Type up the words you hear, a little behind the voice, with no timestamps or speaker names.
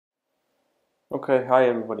Okay, hi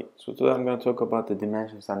everybody. So today I'm going to talk about the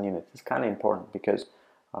dimensions and units. It's kind of important because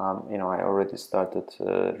I already started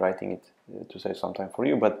writing it to save some time for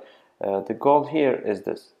you, but the goal here is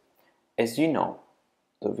this. As you know,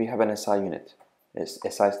 we have an SI unit. It's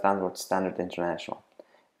SI Standard International.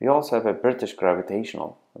 We also have a British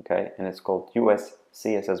gravitational, okay, and it's called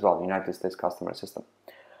USCS as well, United States Customer System.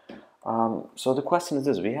 So the question is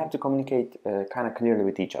this: we have to communicate kind of clearly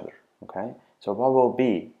with each other, okay? So what will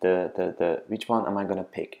be the which one am I going to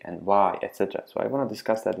pick and why, etc. So I want to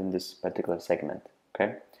discuss that in this particular segment,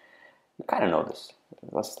 okay? You kind of know this.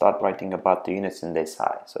 Let's start writing about the units in the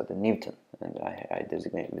SI. So the Newton, and I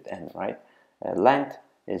designate it with N, right? Length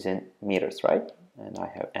is in meters, right? And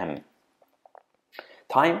I have M.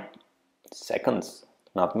 Time, seconds,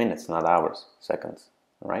 not minutes, not hours, seconds,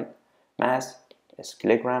 right? Mass is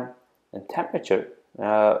kilogram, and temperature,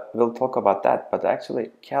 we'll talk about that, but actually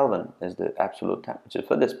Kelvin is the absolute temperature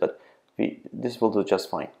for this, but this will do just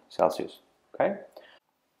fine, Celsius, okay?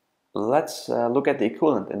 Let's look at the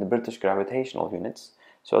equivalent in the British gravitational units.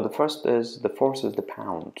 So the first is, the force is the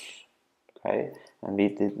pounds, okay? And we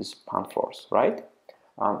did this pound force, right?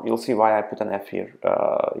 You'll see why I put an F here.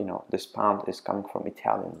 This pound is coming from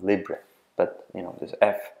Italian, libre, but this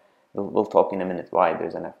F, we'll talk in a minute why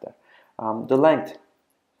there's an F there. The length,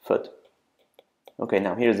 foot. Okay,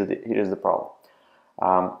 now here's the problem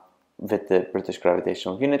with the British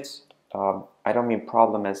gravitational units. I don't mean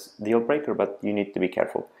problem as deal breaker, but you need to be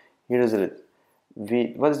careful. Here is it.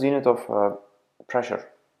 What is the unit of pressure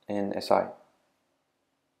in SI?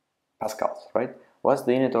 Pascals, right? What's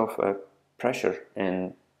the unit of pressure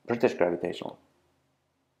in British gravitational?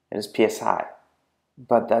 It is PSI.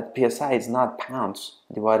 But that PSI is not pounds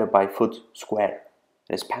divided by foot square.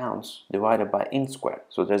 It is pounds divided by inch square.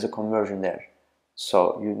 So there's a conversion there.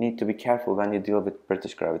 So you need to be careful when you deal with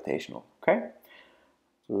British gravitational, okay?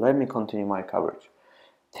 Let me continue my coverage.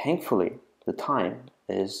 Thankfully, the time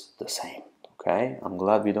is the same, okay? I'm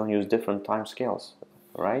glad we don't use different time scales,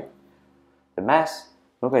 right? The mass,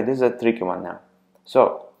 okay, this is a tricky one now.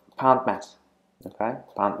 So, pound mass, okay?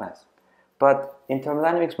 Pound mass. But in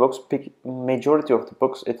thermodynamics books, majority of the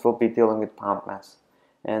books, it will be dealing with pound mass.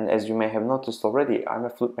 And as you may have noticed already, I'm a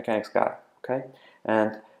fluid mechanics guy, okay?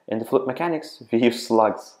 And in the fluid mechanics, we use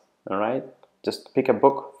slugs, all right? Just pick a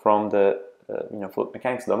book from the fluid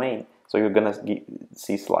mechanics domain, so you're gonna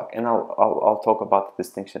see slug, and I'll talk about the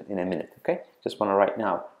distinction in a minute, okay? Just wanna right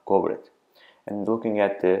now go over it. And looking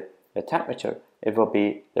at the temperature, it will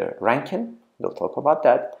be the Rankine. We'll talk about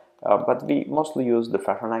that, but we mostly use the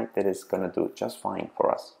Fahrenheit. That is gonna do just fine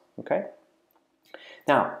for us, okay?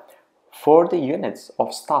 Now, for the units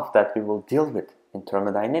of stuff that we will deal with in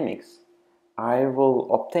thermodynamics, I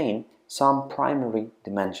will obtain some primary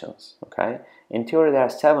dimensions, okay? In theory, there are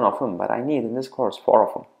 7 of them, but I need in this course 4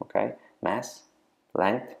 of them, okay? Mass,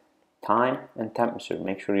 length, time, and temperature.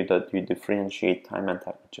 Make sure that you differentiate time and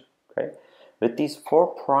temperature, okay? With these 4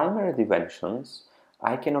 primary dimensions,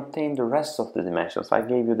 I can obtain the rest of the dimensions. I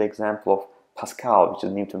gave you the example of Pascal, which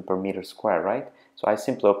is Newton per meter square, right? So I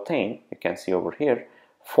simply obtain, you can see over here,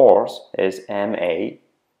 force is MA.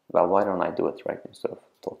 Well, why don't I do it right instead of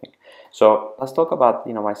talking? So let's talk about,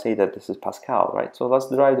 I say that this is Pascal, right? So let's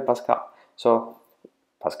derive the Pascal. So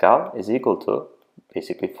Pascal is equal to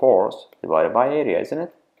basically force divided by area, isn't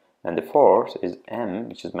it? And the force is m,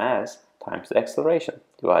 which is mass, times the acceleration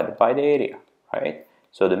divided by the area, right?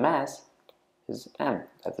 So the mass is m.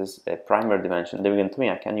 That is a primary dimension. Given to me,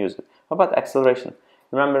 I can use it. How about acceleration?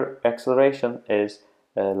 Remember, acceleration is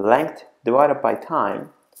length divided by time.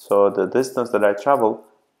 So the distance that I travel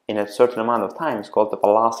in a certain amount of time is called the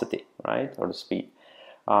velocity, right, or the speed.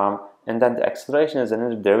 And then the acceleration is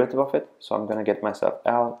another derivative of it, so I'm going to get myself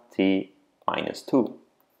Lt minus 2.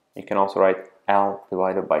 You can also write L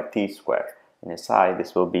divided by T squared. In SI,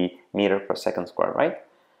 this will be meter per second square, right?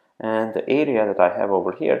 And the area that I have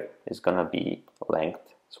over here is going to be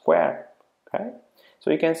length squared, okay? So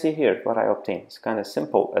you can see here what I obtain. It's kind of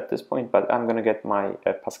simple at this point, but I'm going to get my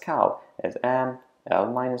Pascal as m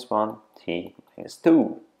L minus 1 T minus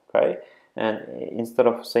 2. Okay, and instead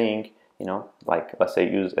of saying, like let's say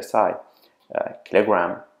use SI,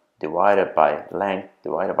 kilogram divided by length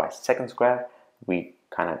divided by second square, we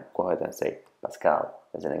kind of go ahead and say Pascal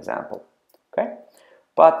as an example. Okay,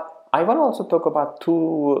 but I want to also talk about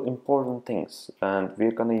 2 important things, and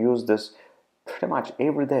we're going to use this pretty much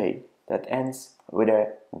every day, that ends with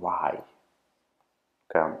a Y.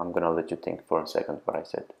 Okay, I'm going to let you think for a second what I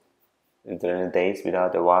said. Is there any days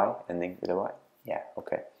without a Y, ending with a Y? Yeah,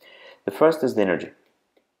 okay. The first is the energy.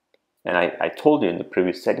 And I told you in the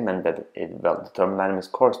previous segment that the thermodynamics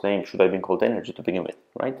course name should have been called energy to begin with,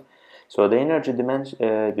 right? So the energy dimension,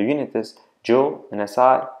 the unit is joule in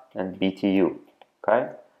SI and BTU. Okay.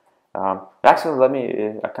 Actually, let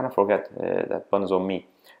me. I kind of forget that one is on me.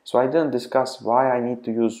 So I didn't discuss why I need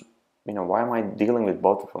to use. Why am I dealing with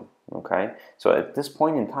both of them? Okay. So at this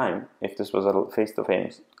point in time, if this was a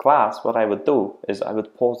face-to-face class, what I would do is I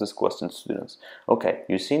would pose this question to students. Okay,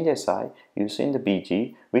 you've seen the SI, you've seen the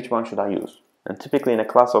BG. Which one should I use? And typically in a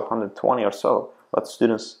class of 120 or so, what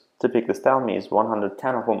students typically tell me is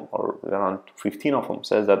 110 of them or around 15 of them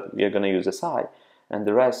says that we are going to use SI, and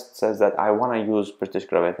the rest says that I want to use British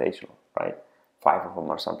gravitational, right? 5 of them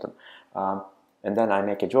or something. And then I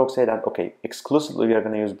make a joke, say that, okay, exclusively we are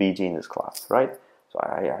going to use BG in this class, right? So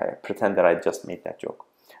I pretend that I just made that joke.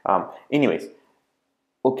 Anyways,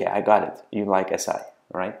 okay, I got it. You like SI,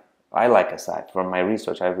 right? I like SI. From my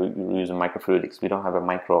research, I use microfluidics. We don't have a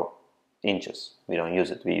micro inches. We don't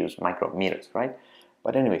use it. We use micrometers, right?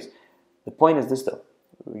 But anyways, the point is this though.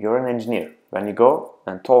 You're an engineer. When you go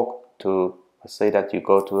and talk to, let's say that you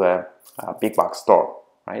go to a big box store,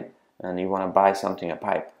 right? And you want to buy something, a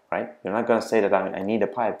pipe, right? You're not going to say that I need a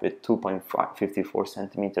pipe with 2.54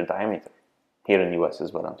 centimeter diameter. Here in the US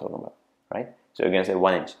is what I'm talking about, right? So you're going to say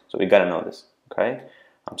 1 inch. So we got to know this, okay?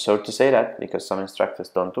 I'm sorry to say that because some instructors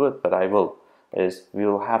don't do it, but I will. We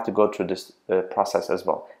will have to go through this process as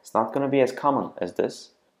well. It's not going to be as common as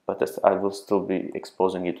this, but I will still be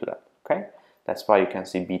exposing you to that, okay? That's why you can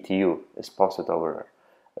see BTU is posted over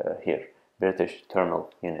here. British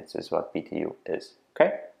thermal units is what BTU is,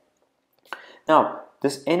 okay? Now,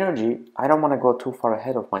 this energy, I don't want to go too far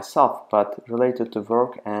ahead of myself, but related to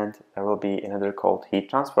work, and there will be another called heat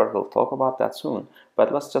transfer. We'll talk about that soon.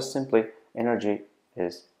 But let's just simply, energy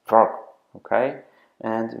is work, okay?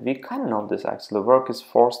 And we kind of know this actually. Work is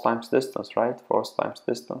force times distance, right? Force times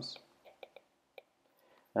distance.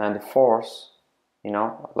 And the force,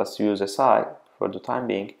 let's use SI for the time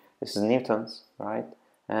being. This is newtons, right?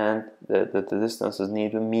 And the distance is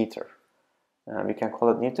Newton meter. We can call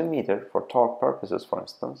it Newton meter for torque purposes, for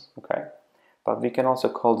instance, okay? But we can also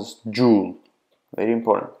call this joule. Very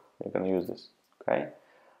important. We're going to use this, okay?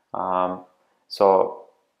 So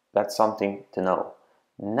that's something to know.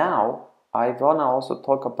 Now, I want to also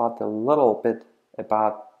talk about a little bit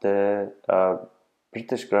about the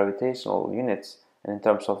British gravitational units in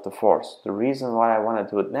terms of the force. The reason why I want to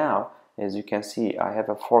do it now is you can see I have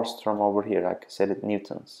a force term over here. Like I said, it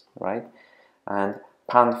newtons, right? And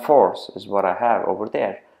pound force is what I have over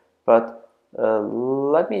there. But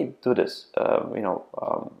let me do this.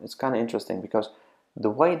 It's kind of interesting because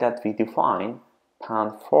the way that we define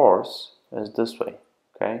pound force is this way,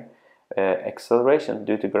 okay? Acceleration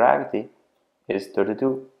due to gravity is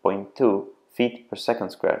 32.2 feet per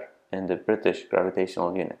second square in the British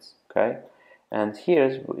gravitational units, okay? And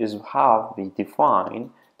here is how we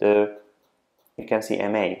define you can see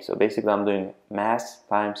MA. So basically I'm doing mass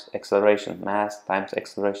times acceleration, mass times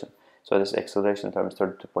acceleration. So this acceleration term is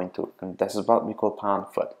 32.2. And this is what we call pound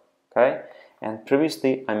foot, okay? And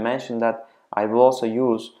previously I mentioned that I will also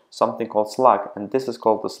use something called slug, and this is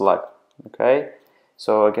called the slug, okay?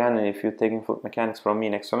 So again, if you're taking fluid mechanics from me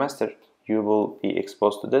next semester, you will be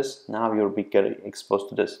exposed to this. Now you'll be getting exposed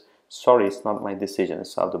to this. Sorry, it's not my decision.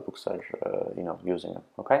 It's how the books are, using them,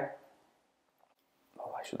 okay?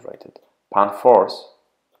 Oh, I should write it. Pound force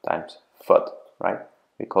times foot, right?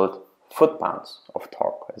 We call it foot-pounds of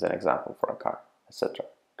torque as an example for a car, etc.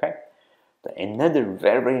 Okay? Another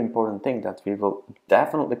very, very important thing that we will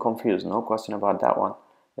definitely confuse, no question about that one,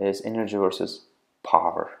 is energy versus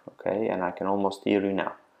power, okay? And I can almost hear you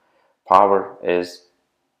now. Power is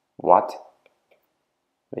watt,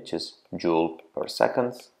 which is joule per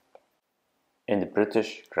second. In the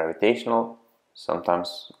British gravitational,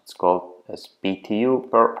 sometimes it's called as BTU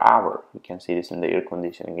per hour. You can see this in the air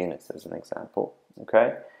conditioning units as an example,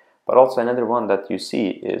 okay? But also another one that you see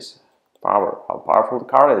is power, how powerful the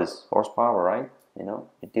car is, horsepower, right? You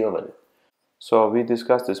deal with it. So we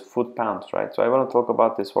discussed this foot-pounds, right? So I want to talk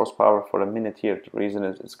about this horsepower for a minute here. The reason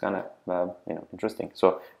is it's kind of, interesting.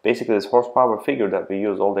 So basically this horsepower figure that we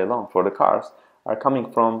use all day long for the cars are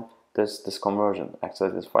coming from this conversion.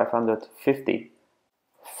 Actually, this 550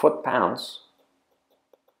 foot-pounds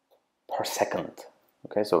per second.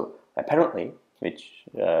 Okay, so apparently, which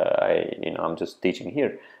I'm just teaching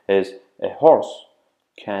here, is a horse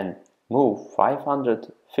can move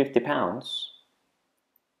 550 pounds,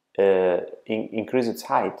 increase its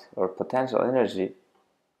height or potential energy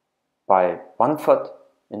by 1 foot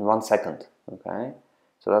in 1 second. Okay,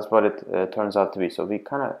 so that's what it turns out to be. So we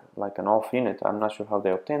kind of like an off unit. I'm not sure how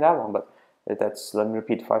they obtained that one, but that's, let me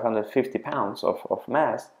repeat, 550 pounds of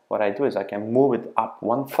mass. What I do is I can move it up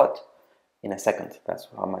 1 foot in a second. That's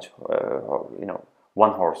how much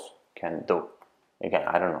 1 horse can do. Again,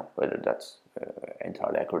 I don't know whether that's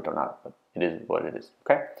entirely accurate or not, but it is what it is.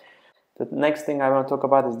 Okay. The next thing I want to talk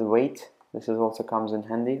about is the weight. This is also comes in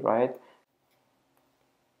handy, right?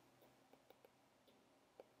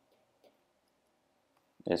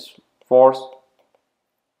 Is force,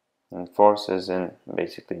 and force is in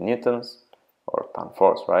basically newtons or ton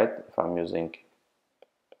force, right? If I'm using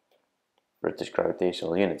British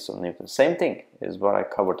gravitational units of Newton, same thing is what I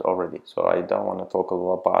covered already. So I don't want to talk a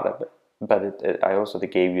lot about it, but I also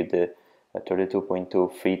gave you the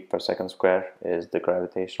 32.2 feet per second square is the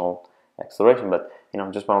gravitational acceleration. But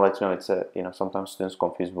just want to let you know, it's sometimes students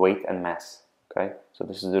confuse weight and mass. Okay, so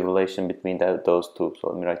this is the relation between those two. So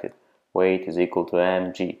let me write it. Weight is equal to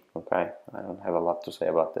mg. Okay, I don't have a lot to say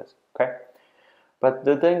about this. Okay, but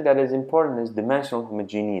the thing that is important is dimensional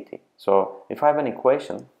homogeneity. So if I have an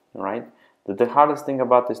equation, right, the hardest thing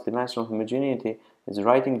about this dimensional homogeneity is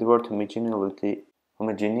writing the word homogeneity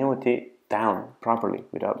down properly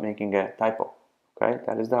without making a typo. Okay,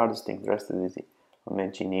 that is the hardest thing. The rest is easy.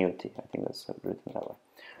 Homogeneity, I think that's written that way.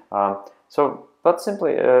 But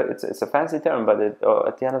simply, it's a fancy term, but at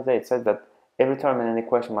the end of the day, it says that every term in an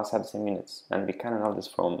equation must have the same units, and we kind of know this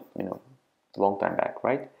from a long time back,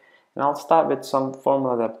 right? And I'll start with some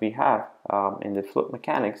formula that we have in the fluid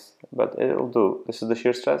mechanics, but it'll do. This is the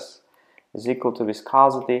shear stress is equal to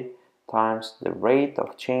viscosity times the rate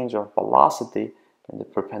of change of velocity in the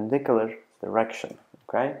perpendicular direction.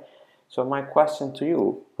 Okay, so my question to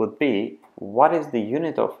you would be, what is the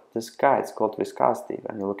unit of this guy? It's called viscosity.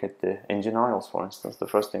 When you look at the engine oils, for instance, the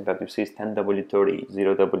first thing that you see is 10W30,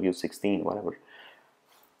 0W16, whatever.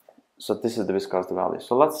 So this is the viscosity value.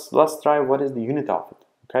 So let's try what is the unit of it.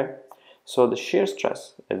 Okay, so the shear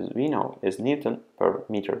stress, as we know, is Newton per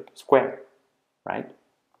meter square, right?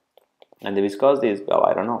 And the viscosity is, well,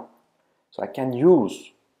 I don't know. So I can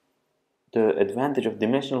use the advantage of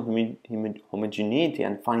dimensional homogeneity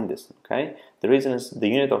and find this. Okay, the reason is the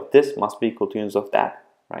unit of this must be equal to units of that,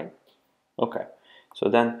 right? Okay, so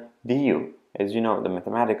then du, as you know, the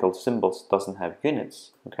mathematical symbols doesn't have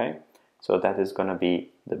units. Okay, so that is going to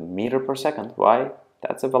be the meter per second. Why?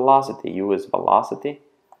 That's a velocity. U is velocity,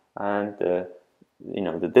 and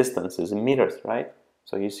the distance is in meters, right?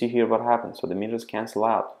 So you see here what happens. So the meters cancel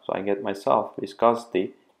out. So I get myself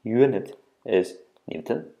viscosity unit is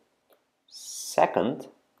Newton second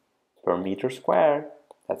per meter square.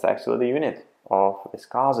 That's actually the unit of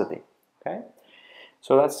viscosity. Okay,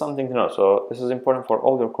 so that's something to know. So this is important for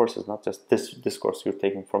all your courses, not just this course you're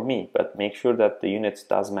taking from me, but make sure that the units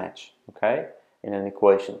does match, okay, in an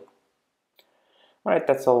equation. All right,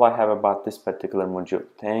 that's all I have about this particular module.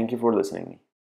 Thank you for listening.